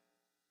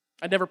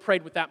 I never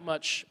prayed with that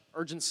much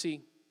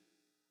urgency.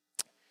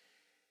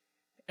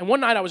 And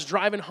one night I was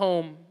driving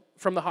home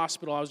from the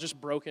hospital. I was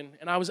just broken.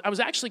 And I was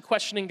actually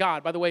questioning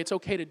God. By the way, it's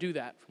okay to do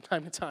that from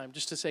time to time,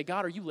 just to say,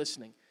 God, are you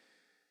listening?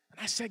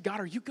 And I said, God,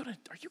 are you gonna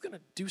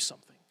do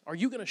something? Are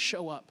you gonna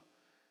show up?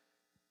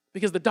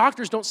 Because the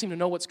doctors don't seem to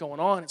know what's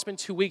going on. It's been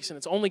 2 weeks and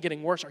it's only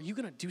getting worse. Are you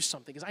gonna do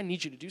something? Because I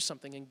need you to do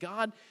something. And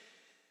God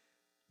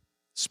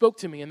spoke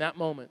to me in that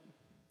moment.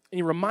 And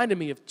he reminded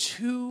me of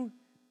 2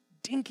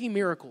 dinky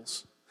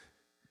miracles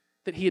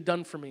that he had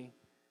done for me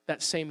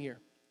that same year.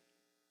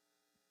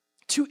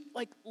 2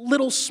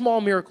 little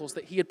small miracles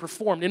that he had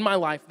performed in my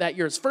life that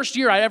year. It's the first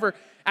year I ever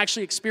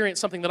actually experienced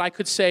something that I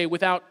could say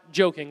without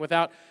joking,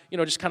 without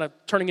just kind of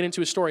turning it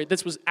into a story.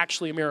 This was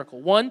actually a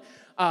miracle. One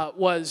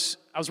was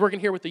I was working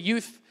here with the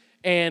youth,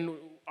 and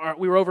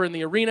we were over in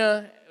the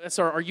arena. That's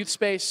our youth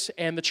space,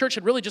 and the church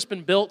had really just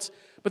been built,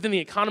 but then the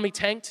economy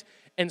tanked,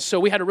 and so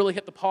we had to really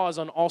hit the pause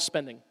on all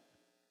spending.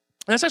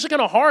 And that's actually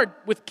kind of hard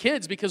with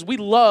kids, because we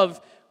love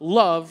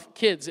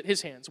kids at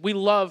his hands. We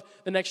love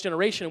the next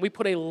generation, and we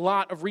put a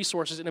lot of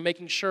resources into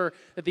making sure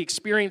that the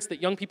experience that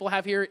young people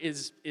have here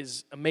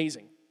is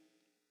amazing.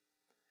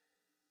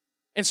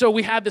 And so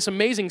we had this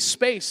amazing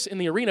space in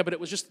the arena, but it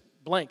was just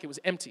blank. It was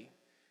empty.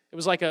 It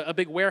was like a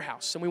big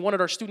warehouse, and we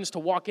wanted our students to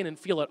walk in and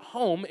feel at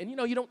home, and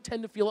you don't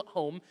tend to feel at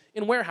home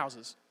in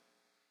warehouses.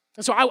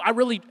 And so I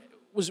really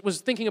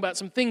was thinking about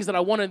some things that I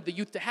wanted the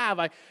youth to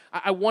have.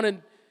 I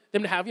wanted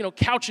them to have,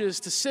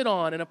 couches to sit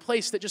on and a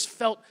place that just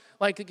felt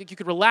like you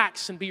could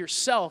relax and be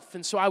yourself.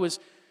 And so I was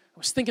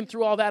thinking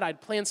through all that.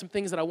 I'd planned some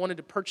things that I wanted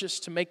to purchase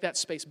to make that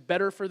space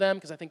better for them,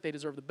 because I think they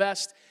deserve the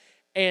best.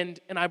 And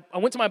I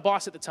went to my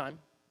boss at the time,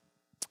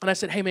 and I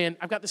said, hey man,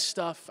 I've got this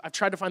stuff. I've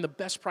tried to find the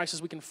best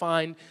prices we can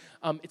find.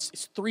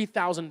 It's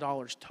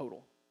 $3,000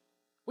 total,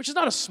 which is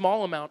not a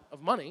small amount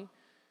of money.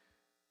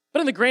 But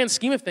in the grand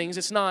scheme of things,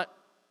 it's not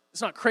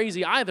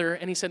crazy either.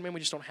 And he said, man,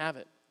 we just don't have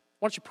it.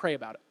 Why don't you pray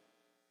about it?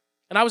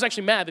 And I was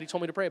actually mad that he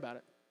told me to pray about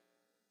it,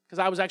 because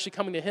I was actually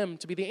coming to him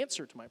to be the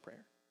answer to my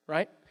prayer,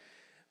 right?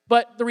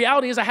 But the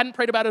reality is I hadn't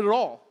prayed about it at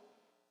all.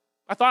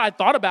 I'd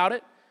thought about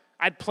it,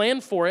 I'd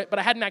planned for it, but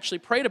I hadn't actually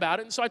prayed about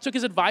it. And so I took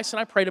his advice and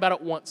I prayed about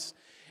it once.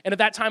 And at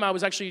that time I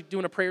was actually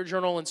doing a prayer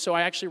journal, and so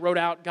I actually wrote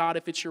out, God,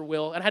 if it's your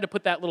will. And I had to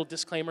put that little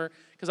disclaimer,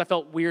 because I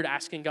felt weird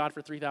asking God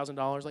for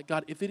 $3,000. Like,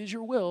 God, if it is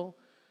your will,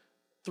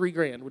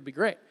 $3,000 would be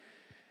great.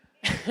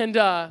 And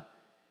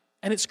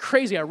it's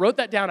crazy. I wrote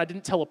that down. I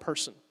didn't tell a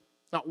person.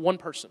 Not one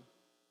person.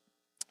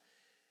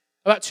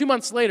 About 2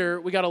 months later,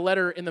 we got a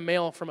letter in the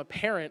mail from a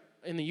parent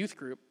in the youth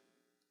group.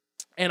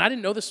 And I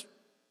didn't know this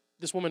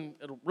woman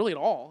really at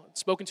all. I'd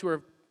spoken to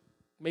her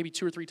maybe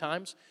 2 or 3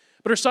 times.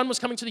 But her son was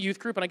coming to the youth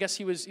group, and I guess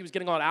he was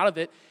getting a lot out of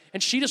it.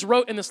 And she just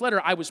wrote in this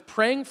letter, I was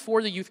praying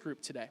for the youth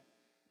group today.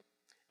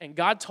 And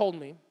God told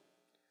me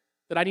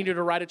that I needed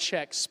to write a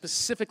check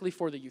specifically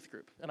for the youth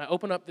group. And I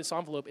opened up this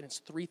envelope, and it's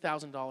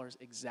 $3,000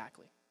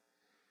 exactly.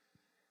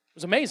 It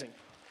was amazing,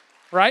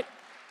 right?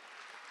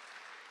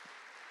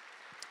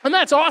 And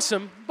that's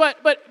awesome,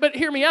 but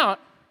hear me out.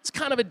 It's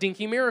kind of a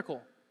dinky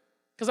miracle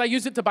because I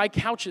used it to buy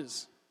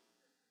couches.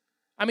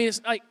 I mean,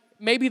 it's like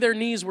maybe their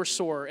knees were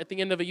sore at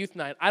the end of a youth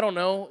night. I don't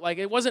know. Like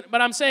it wasn't,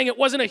 but I'm saying it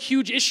wasn't a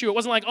huge issue. It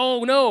wasn't like,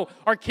 oh no,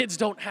 our kids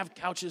don't have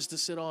couches to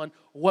sit on.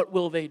 What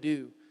will they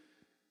do?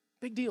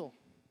 Big deal.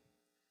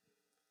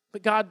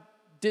 But God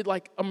did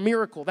like a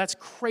miracle. That's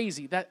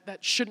crazy. That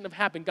shouldn't have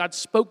happened. God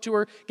spoke to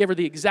her, gave her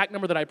the exact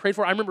number that I prayed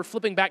for. I remember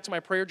flipping back to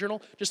my prayer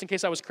journal just in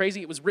case I was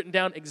crazy. It was written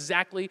down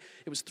exactly.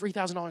 It was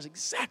 $3,000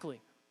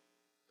 exactly.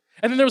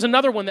 And then there was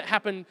another one that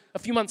happened a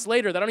few months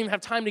later that I don't even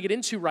have time to get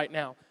into right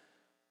now.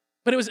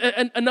 But it was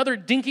another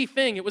dinky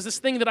thing. It was this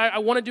thing that I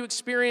wanted to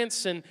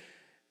experience and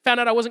found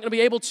out I wasn't going to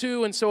be able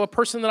to. And so a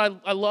person that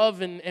I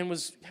love and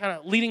was kind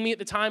of leading me at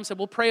the time said,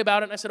 we'll pray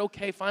about it. And I said,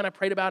 okay, fine. I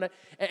prayed about it.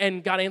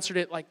 And God answered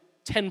it like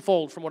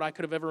tenfold from what I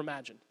could have ever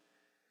imagined.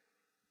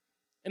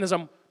 And as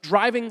I'm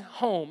driving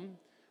home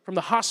from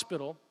the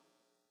hospital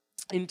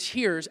in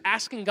tears,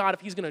 asking God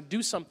if he's going to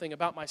do something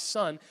about my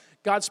son,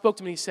 God spoke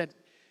to me and he said,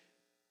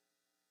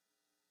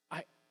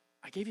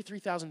 I gave you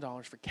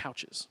 $3,000 for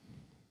couches.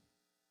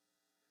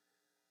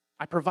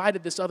 I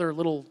provided this other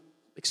little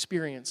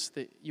experience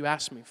that you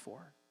asked me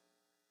for.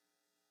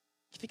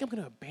 You think I'm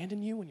going to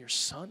abandon you when your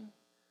son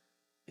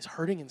is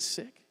hurting and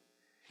sick?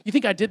 You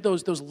think I did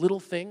those little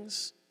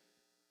things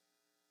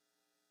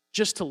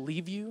just to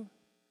leave you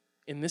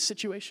in this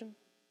situation?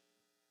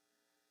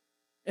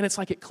 And it's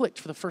like it clicked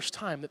for the first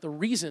time that the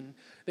reason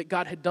that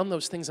God had done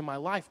those things in my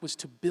life was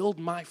to build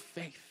my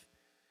faith.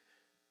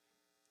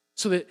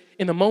 So that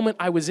in the moment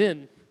I was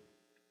in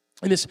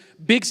this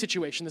big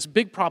situation, this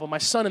big problem, my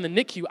son in the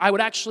NICU, I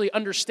would actually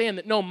understand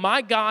that, no,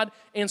 my God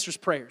answers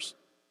prayers.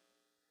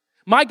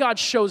 My God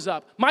shows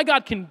up. My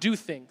God can do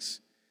things.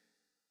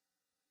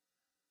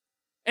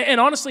 And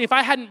honestly, if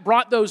I hadn't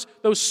brought those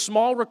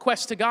small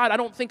requests to God, I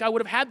don't think I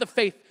would have had the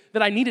faith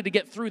that I needed to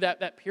get through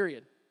that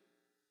period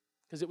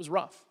because it was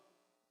rough.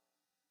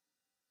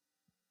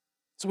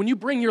 So when you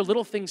bring your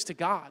little things to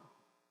God,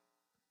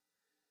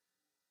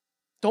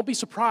 don't be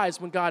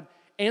surprised when God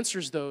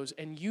answers those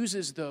and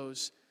uses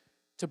those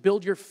to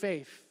build your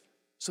faith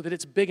so that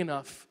it's big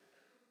enough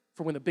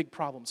for when the big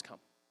problems come.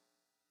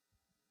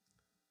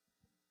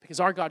 Because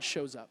our God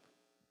shows up.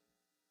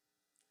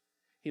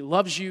 He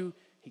loves you.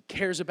 He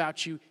cares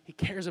about you. He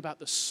cares about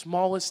the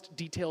smallest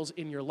details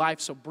in your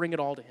life, so bring it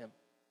all to him.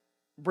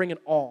 Bring it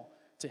all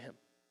to him.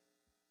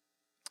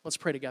 Let's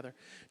pray together.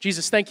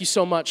 Jesus, thank you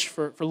so much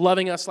for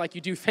loving us like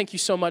you do. Thank you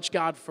so much,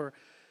 God, for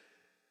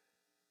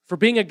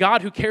being a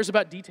God who cares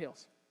about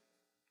details.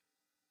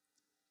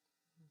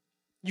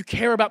 You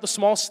care about the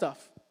small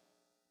stuff.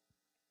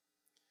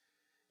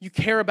 You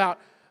care about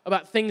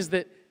things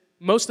that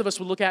most of us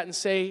would look at and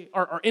say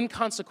are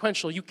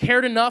inconsequential. You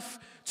cared enough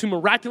to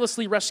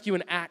miraculously rescue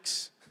an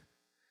axe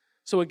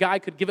so a guy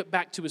could give it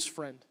back to his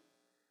friend.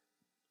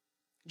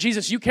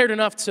 Jesus, you cared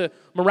enough to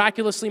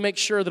miraculously make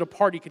sure that a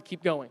party could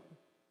keep going.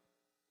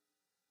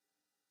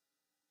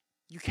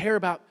 You care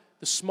about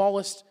the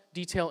smallest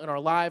detail in our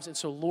lives, and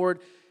so, Lord,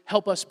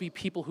 help us be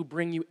people who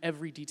bring you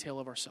every detail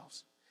of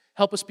ourselves.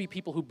 Help us be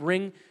people who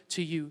bring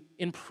to you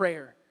in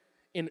prayer,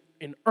 in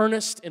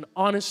earnest and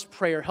honest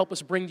prayer. Help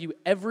us bring to you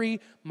every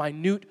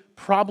minute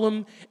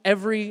problem,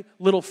 every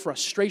little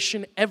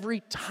frustration,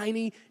 every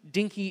tiny,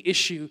 dinky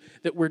issue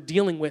that we're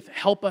dealing with.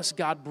 Help us,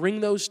 God, bring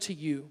those to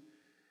you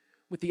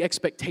with the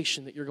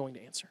expectation that you're going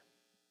to answer.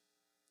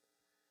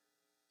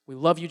 We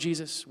love you,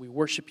 Jesus. We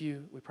worship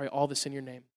you. We pray all this in your name.